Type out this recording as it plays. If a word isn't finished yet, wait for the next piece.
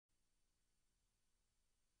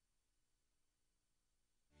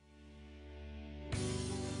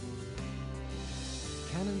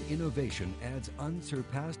innovation adds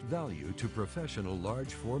unsurpassed value to professional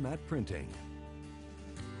large format printing.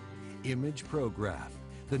 imagePROGRAF,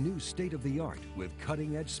 the new state-of-the-art with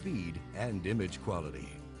cutting-edge speed and image quality.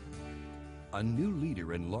 A new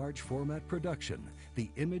leader in large format production, the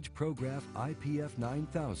imagePROGRAF IPF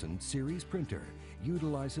 9000 series printer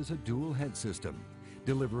utilizes a dual head system,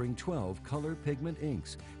 delivering 12 color pigment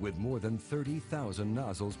inks with more than 30,000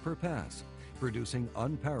 nozzles per pass, producing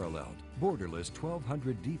unparalleled, borderless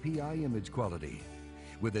 1200 dpi image quality.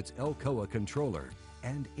 With its Alcoa controller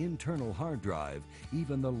and internal hard drive,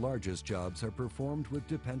 even the largest jobs are performed with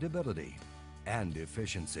dependability and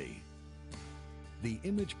efficiency. The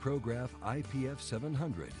imagePROGRAF IPF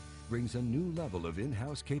 700 brings a new level of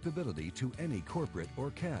in-house capability to any corporate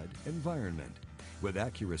or CAD environment with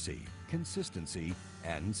accuracy, consistency,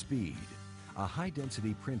 and speed. A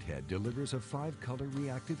high-density printhead delivers a 5-color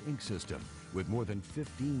reactive ink system with more than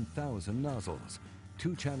 15,000 nozzles.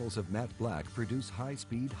 2 channels of matte black produce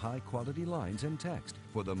high-speed, high-quality lines and text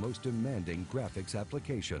for the most demanding graphics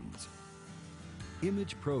applications.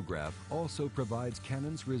 imagePROGRAF also provides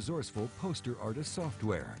Canon's resourceful poster artist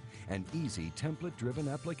software, an easy template-driven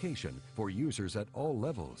application for users at all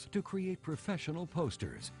levels to create professional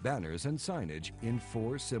posters, banners, and signage in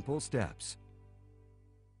 4 simple steps.